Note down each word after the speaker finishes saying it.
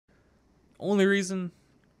Only reason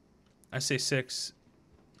I say 6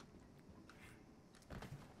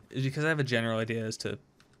 is because I have a general idea as to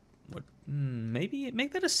what. Maybe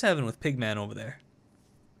make that a 7 with Pigman over there.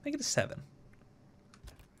 Make it a 7.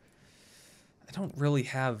 I don't really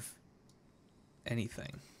have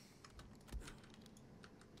anything.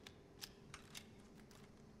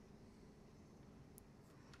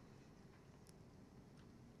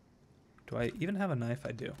 Do I even have a knife?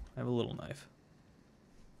 I do. I have a little knife.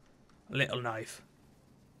 A little knife.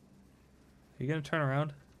 Are you gonna turn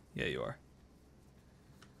around? Yeah, you are.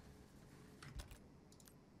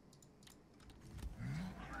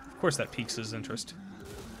 Of course that piques his interest.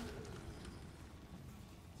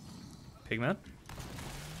 Pigman?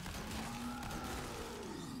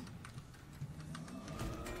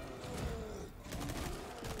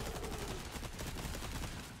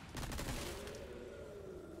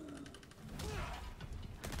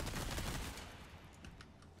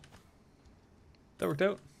 That worked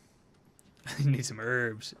out. You need some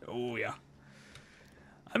herbs. Oh yeah.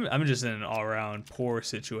 I'm just in an all-around poor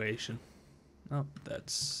situation. Oh,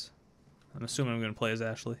 that's. I'm assuming I'm gonna play as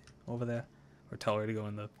Ashley over there, or tell her to go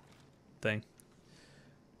in the thing.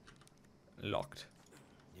 Locked.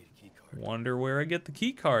 Wonder where I get the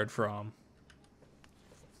key card from.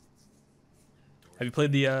 Have you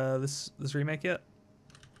played the this remake yet?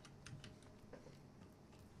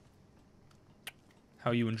 How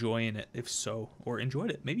are you enjoying it, if so, or enjoyed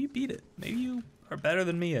it? Maybe you beat it. Maybe you are better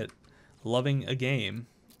than me at loving a game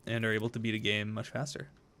and are able to beat a game much faster.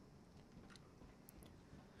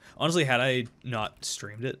 Honestly, had I not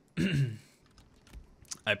streamed it,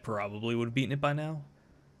 I probably would have beaten it by now.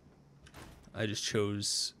 I just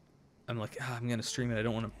chose. I'm like, I'm gonna stream it. I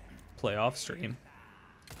don't want to play off stream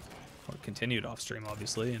or continued off stream,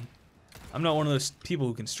 obviously. And I'm not one of those people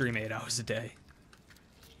who can stream 8 hours a day.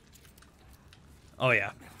 Oh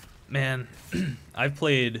yeah, man, I've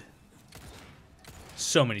played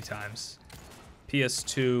so many times.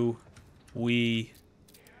 PS2, Wii,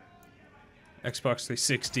 Xbox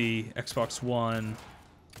 360, Xbox One,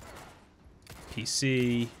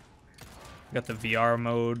 PC. Got the VR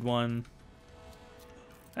mode one.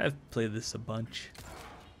 I've played this a bunch.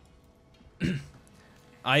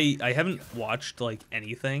 I haven't watched like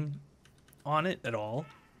anything on it at all.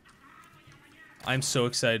 I'm so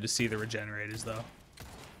excited to see the regenerators, though.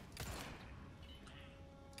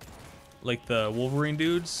 Like the Wolverine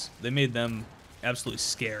dudes, they made them absolutely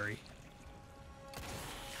scary.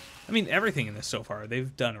 I mean, everything in this so far,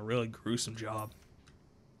 they've done a really gruesome job.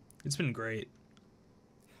 It's been great.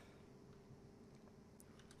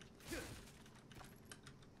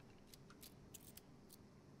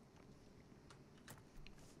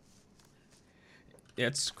 Yeah,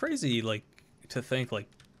 it's crazy, like, to think, like,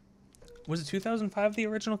 was it 2005 the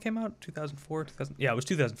original came out? 2004, 2000? Yeah, it was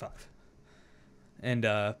 2005. And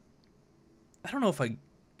I don't know if I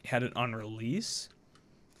had it on release,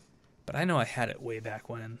 but I know I had it way back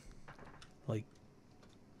when. Like,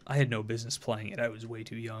 I had no business playing it. I was way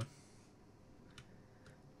too young.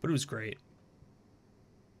 But it was great.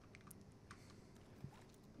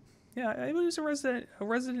 Yeah, it was a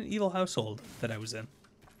Resident Evil household that I was in.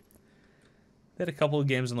 They had a couple of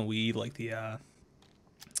games on the Wii, like the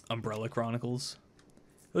Umbrella Chronicles.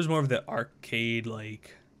 It was more of the arcade,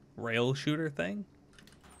 like, rail shooter thing.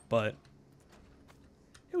 But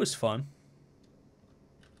it was fun.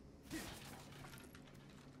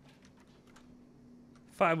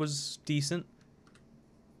 Five was decent.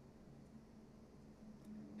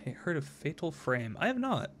 Hey, heard of Fatal Frame? I have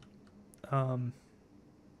not. I'll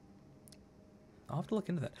have to look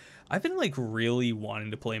into that. I've been like really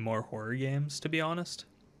wanting to play more horror games, to be honest.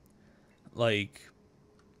 Like,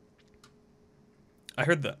 I've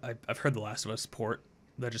heard the Last of Us port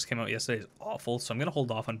that just came out yesterday is awful, so I'm gonna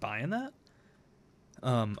hold off on buying that.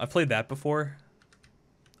 I've played that before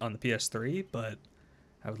on the PS3, but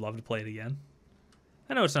I would love to play it again.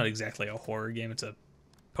 I know it's not exactly a horror game; it's a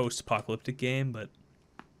post-apocalyptic game, but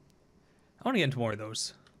I want to get into more of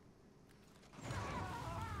those.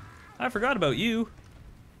 I forgot about you.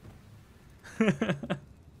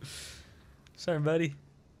 Sorry, buddy.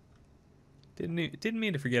 Didn't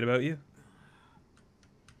mean to forget about you.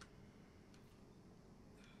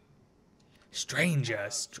 Stranger.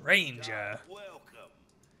 Do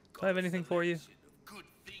I have anything for you? You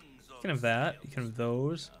can have that. You can have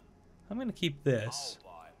those. I'm gonna keep this.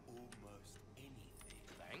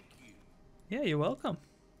 Yeah, you're welcome.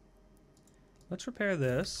 Let's repair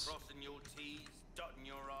this.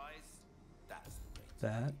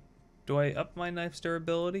 That. Do I up my knife's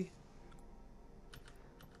durability?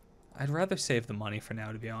 I'd rather save the money for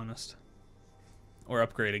now, to be honest. Or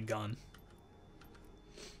upgrade a gun.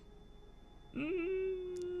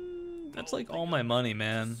 That's like all my money,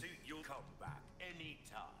 man.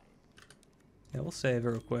 Yeah, we'll save it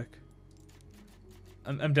real quick.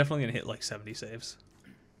 I'm definitely gonna hit like 70 saves.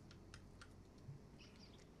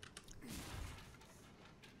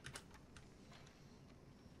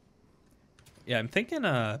 Yeah, I'm thinking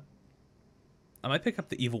I might pick up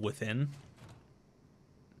the Evil Within.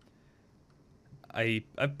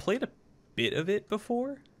 I've played a bit of it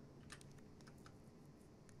before.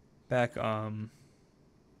 Back on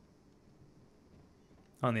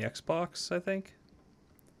the Xbox, I think.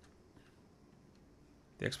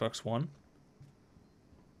 The Xbox One.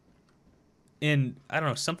 And I don't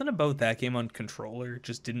know, something about that game on controller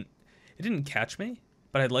just didn't catch me,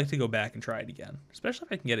 but I'd like to go back and try it again, especially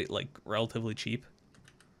if I can get it like relatively cheap.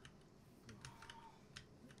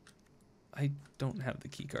 I don't have the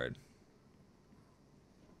key card.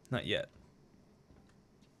 Not yet.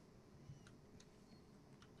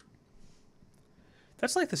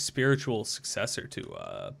 That's like the spiritual successor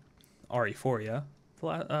to RE4, yeah?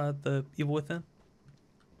 The Evil Within.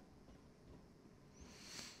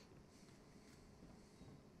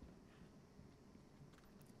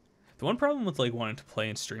 The one problem with like wanting to play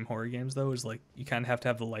and stream horror games though is like you kind of have to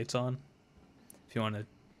have the lights on if you want to.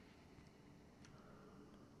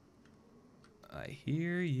 I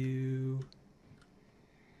hear you.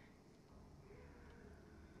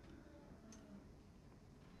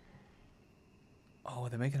 Oh,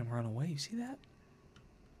 they're making him run away. You see that?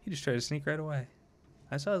 He just tried to sneak right away.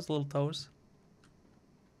 I saw his little toes.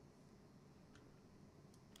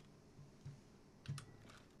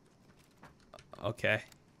 Okay.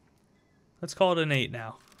 Let's call it an 8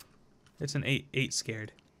 now. It's an 8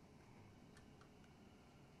 scared.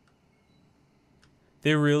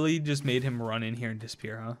 They really just made him run in here and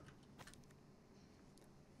disappear, huh?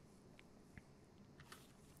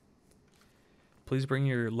 Please bring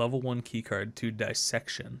your level 1 keycard to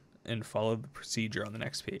dissection and follow the procedure on the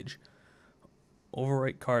next page.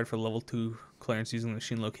 Overwrite card for level 2 clearance using the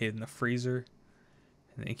machine located in the freezer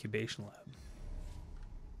and the incubation lab.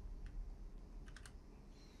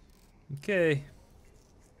 Okay.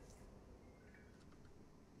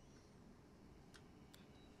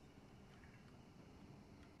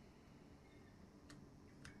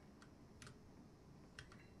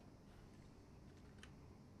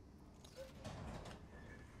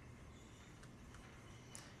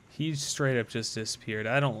 He straight up just disappeared.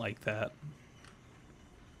 I don't like that.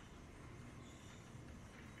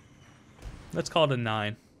 Let's call it a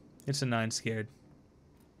 9. It's a 9 scared.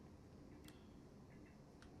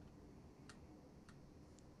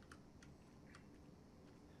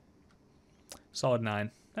 Solid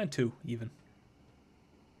 9. 9-2 even.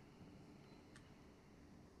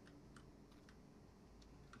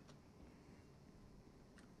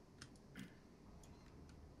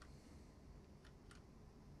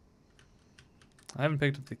 I haven't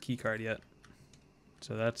picked up the key card yet,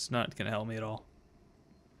 so that's not going to help me at all.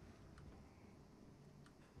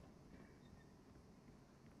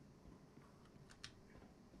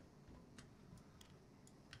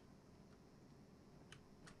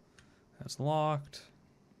 That's locked.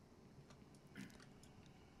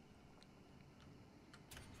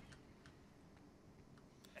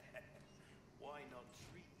 Why not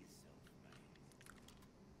treat yourself, man?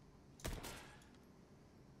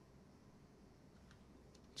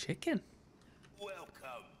 Chicken?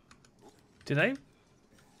 Welcome. Did I?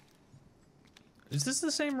 Is this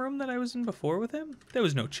the same room that I was in before with him? There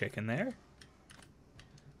was no chicken there.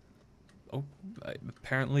 Oh,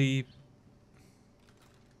 apparently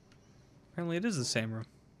it is the same room.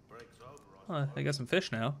 Oh, I got some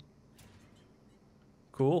fish now.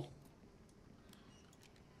 Cool.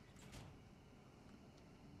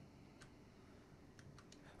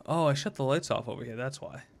 Oh, I shut the lights off over here. That's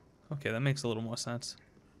why. Okay, that makes a little more sense.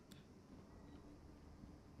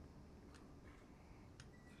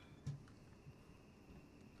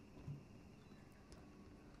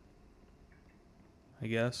 I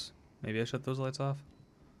guess. Maybe I shut those lights off.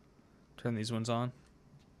 Turn these ones on.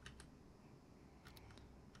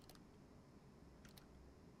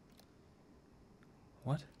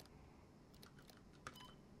 What?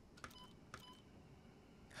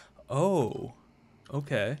 Oh.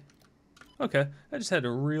 Okay. Okay. I just had to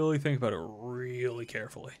really think about it really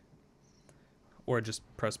carefully. Or just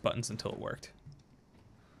press buttons until it worked.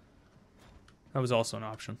 That was also an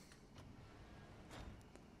option.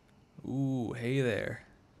 Ooh, hey there.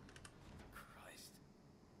 Christ.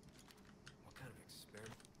 What kind of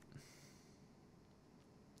experiment?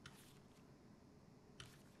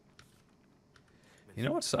 You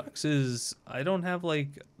know what sucks is I don't have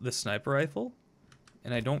like the sniper rifle,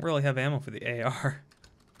 and I don't really have ammo for the AR.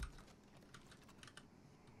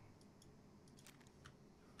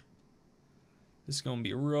 This is gonna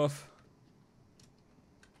be rough.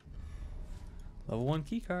 Level 1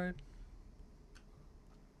 key card.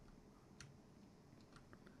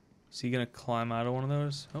 Is he gonna climb out of one of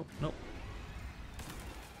those? Oh, nope.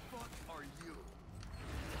 What are you?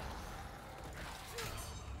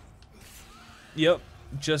 Yep,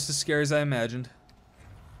 just as scary as I imagined.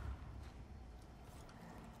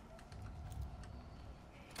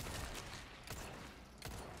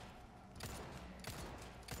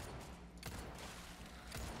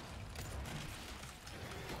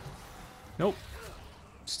 Nope.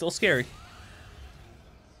 Still scary.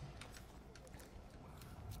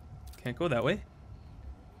 Can't go that way.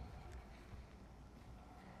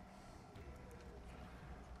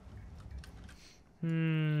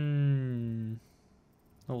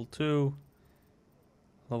 Level 2.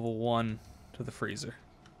 Level 1 to the freezer.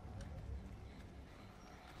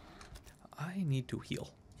 I need to heal.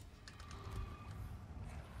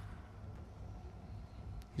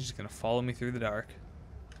 He's just gonna follow me through the dark.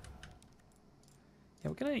 Yeah,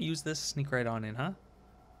 we're gonna use this, sneak right on in, huh?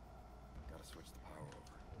 Gotta switch the power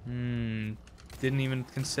over. Didn't even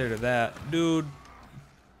consider that. Dude,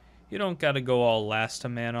 you don't gotta go all last to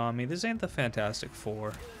man on me. This ain't the Fantastic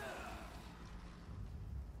Four.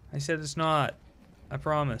 I said it's not. I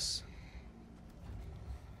promise.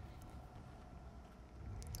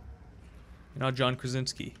 You're not John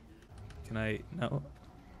Krasinski. Can I? No.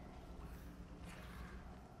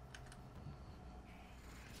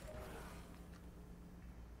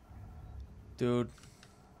 Dude.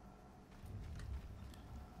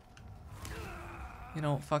 You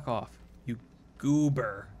know, fuck off. You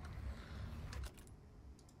goober.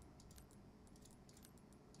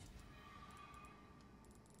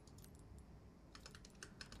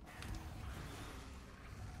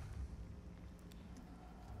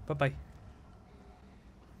 Bye-bye.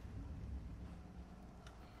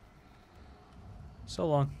 So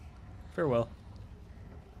long. Farewell.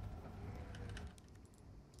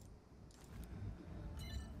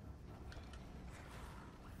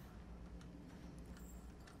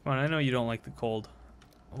 Come on, I know you don't like the cold.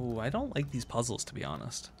 Oh, I don't like these puzzles, to be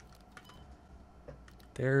honest.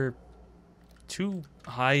 They're too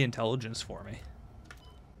high intelligence for me.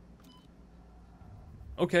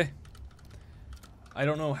 Okay. I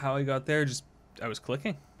don't know how I got there, just I was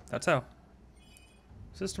clicking. That's how.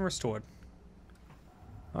 System restored.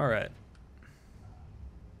 Alright.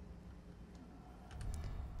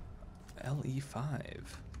 LE5.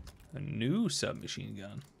 A new submachine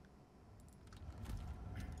gun.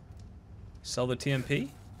 Sell the TMP?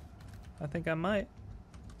 I think I might.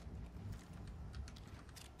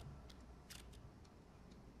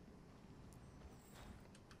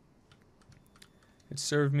 It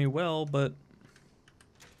served me well, but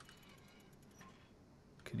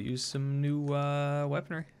could use some new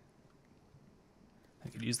weaponry. I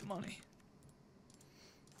could use the money.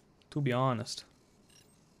 To be honest.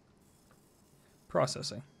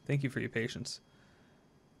 Processing. Thank you for your patience.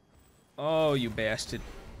 Oh, you bastard.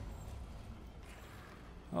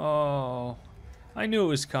 Oh, I knew it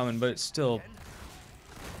was coming, but it's still.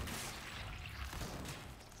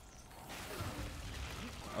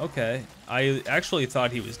 Okay, I actually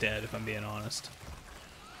thought he was dead, if I'm being honest.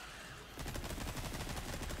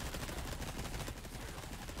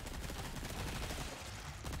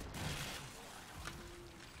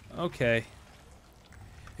 Okay.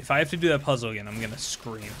 If I have to do that puzzle again, I'm gonna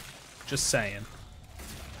scream. Just saying.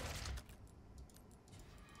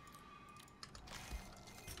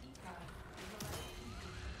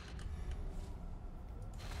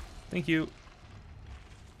 Thank you.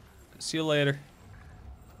 See you later.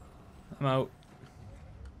 I'm out.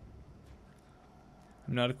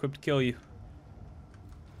 I'm not equipped to kill you.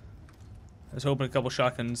 I was hoping a couple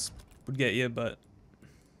shotguns would get you, but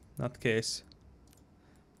not the case.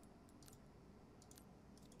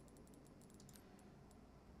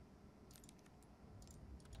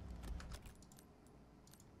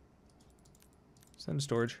 Send to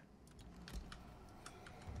storage.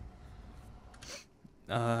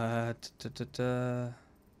 Yeah,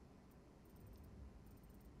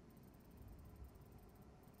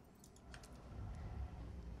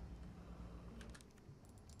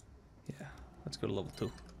 let's go to level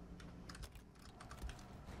 2.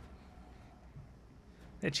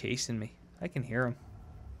 They're chasing me. I can hear them.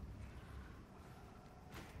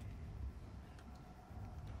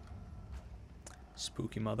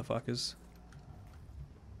 Spooky motherfuckers.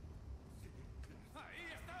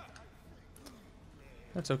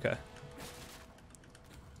 That's okay.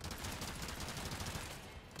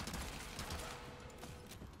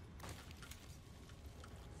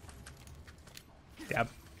 Dab.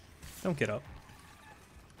 Don't get up.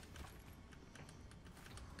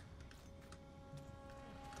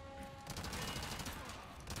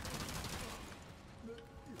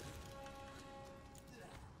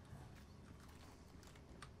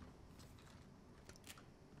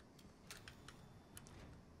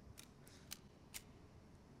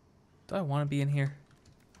 Do I want to be in here?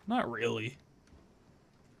 Not really.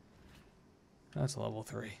 That's level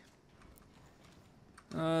 3.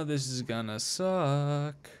 This is gonna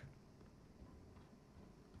suck.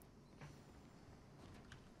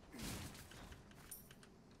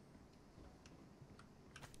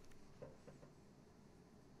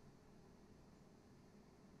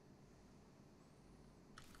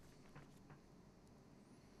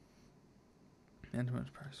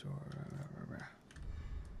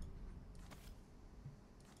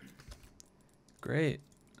 Great.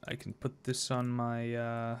 I can put this on my,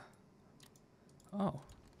 oh.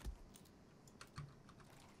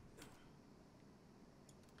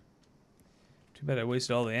 Too bad I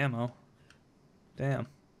wasted all the ammo. Damn.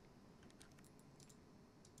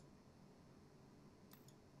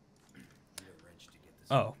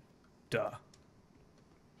 Oh, duh.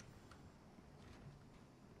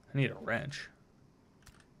 I need a wrench.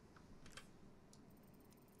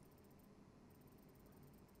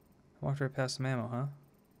 I walked right past some ammo, huh?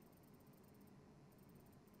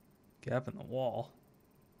 Gap in the wall.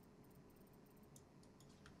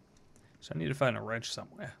 So I need to find a wrench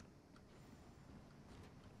somewhere.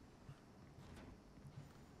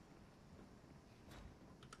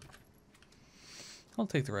 I'll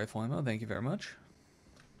take the rifle ammo, thank you very much.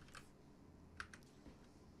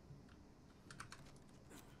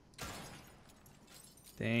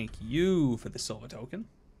 Thank you for the silver token.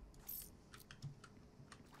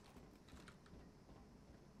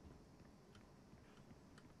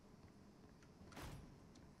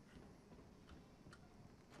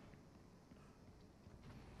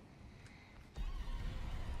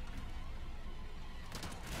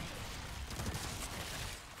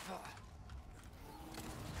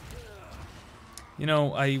 You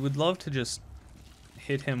know, I would love to just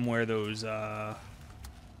hit him where those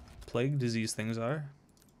plague disease things are.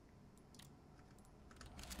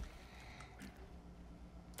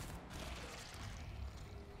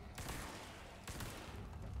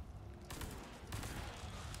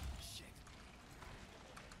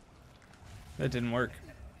 That didn't work.